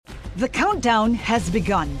The countdown has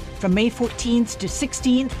begun. From May 14th to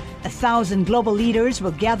 16th, 1,000 global leaders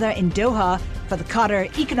will gather in Doha for the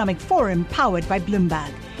Qatar Economic Forum powered by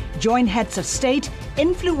Bloomberg. Join heads of state,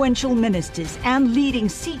 influential ministers, and leading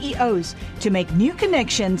CEOs to make new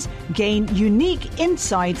connections, gain unique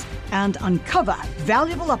insights, and uncover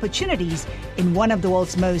valuable opportunities in one of the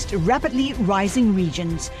world's most rapidly rising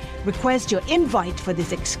regions. Request your invite for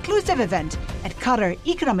this exclusive event at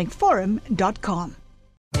QatarEconomicForum.com.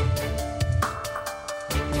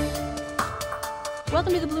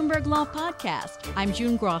 Welcome to the Bloomberg Law Podcast. I'm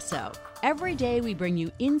June Grosso. Every day we bring you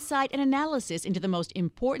insight and analysis into the most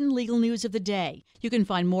important legal news of the day. You can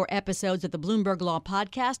find more episodes of the Bloomberg Law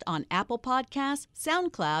Podcast on Apple Podcasts,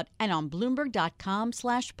 SoundCloud, and on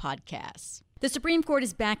Bloomberg.com/podcasts. The Supreme Court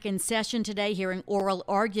is back in session today hearing oral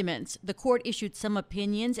arguments. The court issued some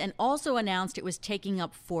opinions and also announced it was taking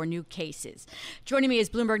up 4 new cases. Joining me is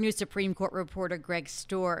Bloomberg News Supreme Court reporter Greg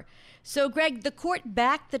Stohr. So, Greg, the court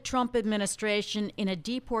backed the Trump administration in a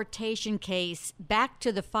deportation case back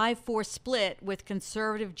to the 5-4 split with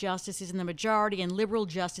conservative justices in the majority and liberal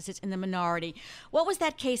justices in the minority. What was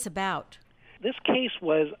that case about? This case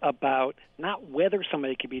was about not whether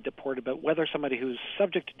somebody could be deported, but whether somebody who's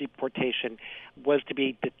subject to deportation was to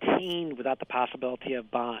be detained without the possibility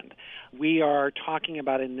of bond. We are talking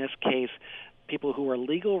about, in this case, people who are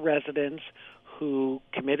legal residents who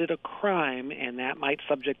committed a crime, and that might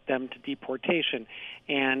subject them to deportation.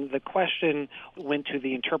 And the question went to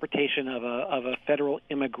the interpretation of a federal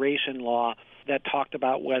immigration law that talked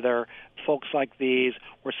about whether folks like these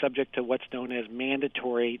were subject to what's known as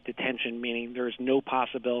mandatory detention, meaning there is no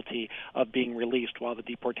possibility of being released while the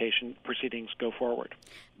deportation proceedings go forward.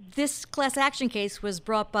 This class action case was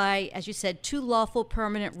brought by, as you said, 2 lawful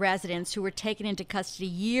permanent residents who were taken into custody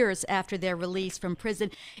years after their release from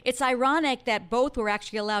prison. It's ironic that both were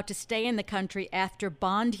actually allowed to stay in the country after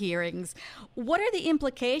bond hearings. What are the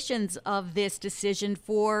implications of this decision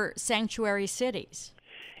for sanctuary cities?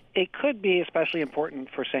 It could be especially important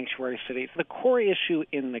for sanctuary cities. The core issue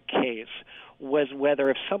in the case was whether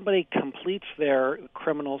if somebody completes their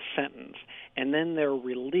criminal sentence and then they're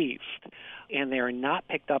released and they are not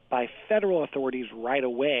picked up by federal authorities right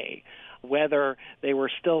away, whether they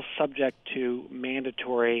were still subject to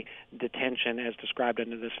mandatory detention as described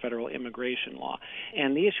under this federal immigration law.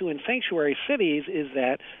 And the issue in sanctuary cities is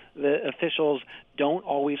that the officials don't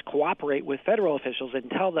always cooperate with federal officials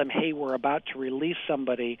and tell them, hey, we're about to release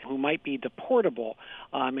somebody who might be deportable.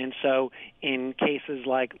 And so in cases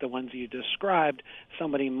like the ones you described,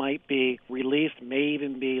 somebody might be released, may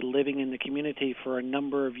even be living in the community for a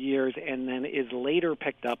number of years, and then is later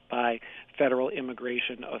picked up by federal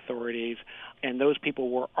immigration authorities. And those people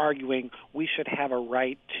were arguing we should have a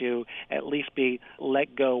right to at least be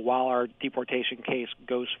let go while our deportation case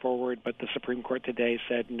goes forward. But the Supreme Court today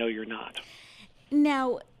said, no, you're not.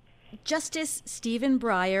 Now, Justice Stephen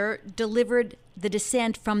Breyer delivered the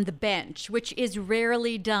dissent from the bench, which is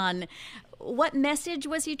rarely done. What message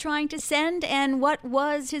was he trying to send, and what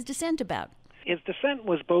was his dissent about? His dissent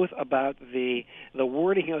was both about the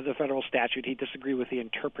wording of the federal statute. He disagreed with the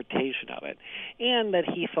interpretation of it, and that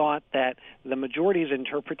he thought that the majority's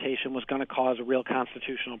interpretation was going to cause a real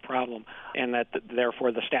constitutional problem, and that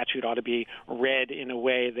therefore the statute ought to be read in a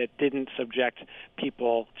way that didn't subject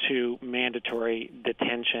people to mandatory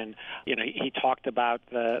detention. You know, he talked about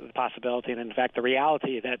the possibility, and in fact the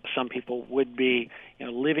reality, that some people would be,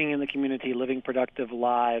 living in the community, living productive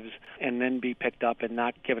lives, and then be picked up and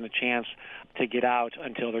not given a chance to get out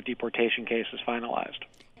until their deportation case is finalized.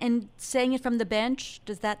 And saying it from the bench,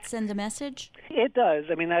 does that send a message? It does.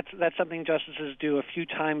 I mean, that's something justices do a few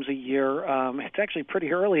times a year. It's actually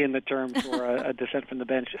pretty early in the term for a dissent from the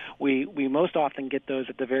bench. We most often get those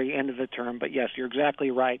at the very end of the term. But yes, you're exactly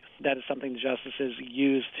right. That is something justices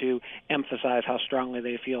use to emphasize how strongly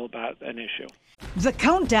they feel about an issue. The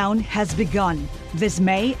countdown has begun. This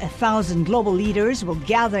May, 1,000 global leaders will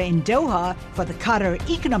gather in Doha for the Qatar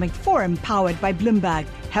Economic Forum powered by Bloomberg,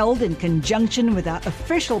 held in conjunction with our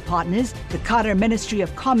official partners, the Qatar Ministry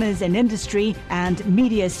of Commerce and Industry and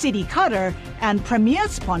Media City Qatar, and premier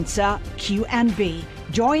sponsor QNB.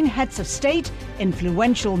 Join heads of state,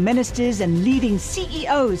 influential ministers, and leading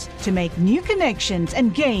CEOs to make new connections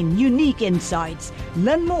and gain unique insights.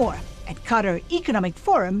 Learn more at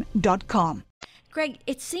QatarEconomicForum.com. Greg,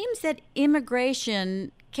 it seems that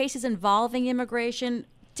cases involving immigration,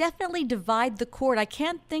 definitely divide the court. I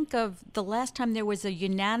can't think of the last time there was a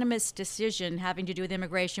unanimous decision having to do with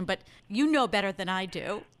immigration, but you know better than I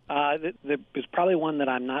do. There's probably one that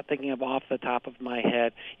I'm not thinking of off the top of my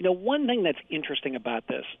head. One thing that's interesting about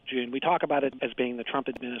this, June, we talk about it as being the Trump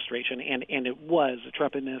administration, and it was. The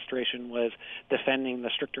Trump administration was defending the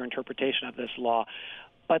stricter interpretation of this law.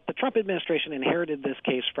 But the Trump administration inherited this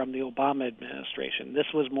case from the Obama administration. This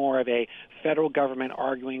was more of a federal government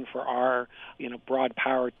arguing for our, broad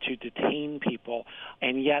power to detain people.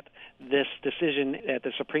 And yet this decision at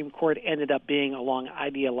the Supreme Court ended up being along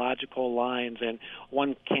ideological lines. And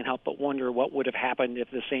one can't help but wonder what would have happened if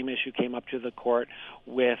the same issue came up to the court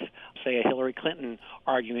with, say, a Hillary Clinton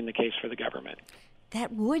arguing the case for the government.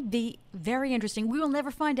 That would be very interesting. We will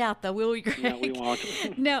never find out, though, will we, Greg? No, we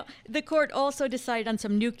won't. Now, the court also decided on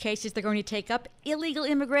some new cases they're going to take up. Illegal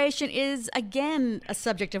immigration is, again, a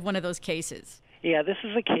subject of one of those cases. Yeah, this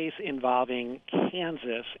is a case involving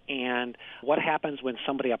Kansas and what happens when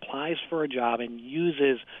somebody applies for a job and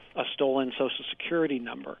uses a stolen Social Security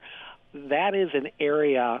number. That is an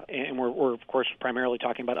area, and we're of course primarily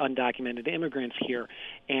talking about undocumented immigrants here,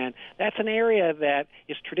 and that's an area that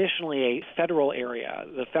is traditionally a federal area.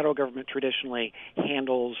 The federal government traditionally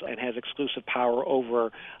handles and has exclusive power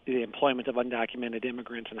over the employment of undocumented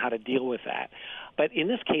immigrants and how to deal with that. But in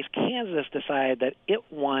this case, Kansas decided that it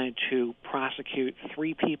wanted to prosecute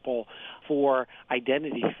 3 people for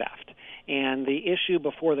identity theft. And the issue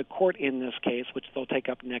before the court in this case, which they'll take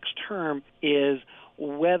up next term, is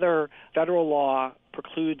whether federal law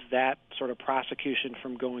precludes that sort of prosecution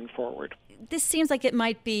from going forward. This seems like it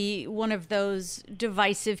might be one of those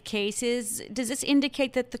divisive cases. Does this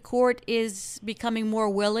indicate that the court is becoming more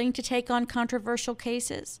willing to take on controversial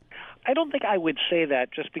cases? I don't think I would say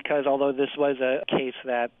that, just because although this was a case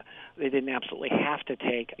that they didn't absolutely have to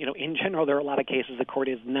take, in general, there are a lot of cases the court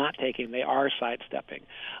is not taking. They are sidestepping.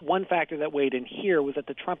 One factor that weighed in here was that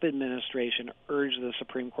the Trump administration urged the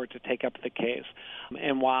Supreme Court to take up the case.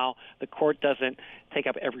 And while the court doesn't take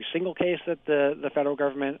up every single case that the federal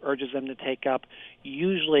government urges them to take up,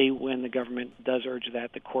 usually when the government does urge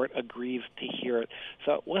that, the court agrees to hear it.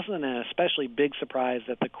 So it wasn't an especially big surprise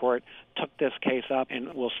that the court took this case up,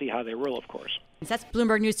 and we'll see how they rule, of course. That's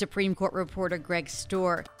Bloomberg News Supreme Court reporter Greg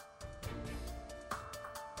Stohr.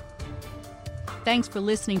 Thanks for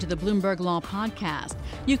listening to the Bloomberg Law Podcast.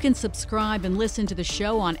 You can subscribe and listen to the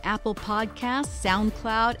show on Apple Podcasts,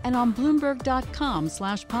 SoundCloud, and on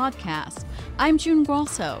Bloomberg.com/podcast. I'm June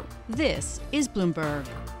Grosso. This is Bloomberg.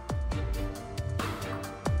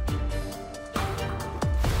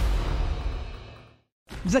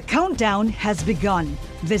 The countdown has begun.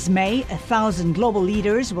 This May, 1,000 global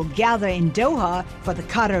leaders will gather in Doha for the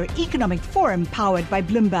Qatar Economic Forum powered by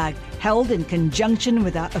Bloomberg, held in conjunction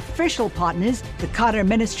with our official partners, the Qatar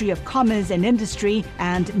Ministry of Commerce and Industry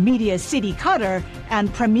and Media City Qatar,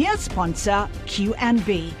 and premier sponsor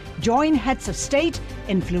QNB. Join heads of state,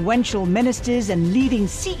 influential ministers, and leading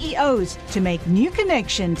CEOs to make new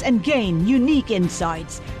connections and gain unique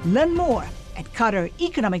insights. Learn more at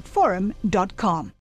QatarEconomicForum.com.